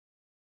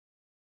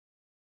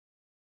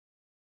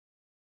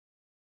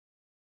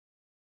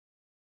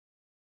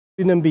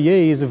An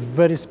MBA is a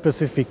very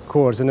specific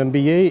course. An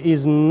MBA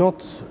is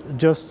not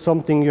just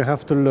something you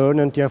have to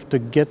learn and you have to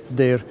get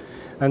there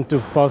and to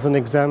pass an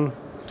exam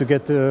to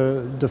get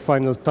the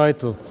final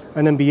title.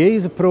 An MBA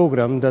is a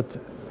program that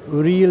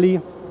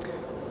really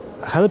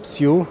helps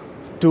you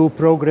to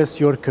progress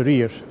your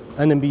career.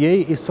 An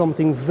MBA is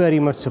something very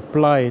much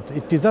applied.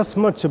 It is as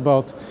much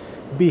about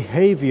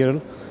behavioral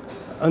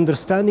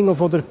understanding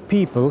of other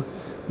people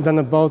than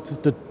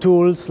about the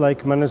tools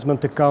like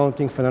management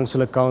accounting,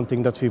 financial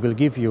accounting that we will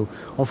give you.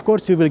 Of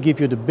course, we will give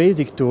you the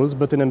basic tools,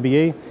 but an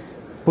MBA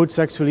puts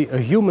actually a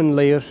human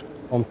layer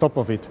on top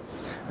of it.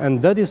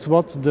 And that is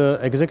what the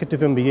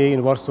Executive MBA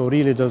in Warsaw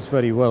really does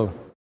very well.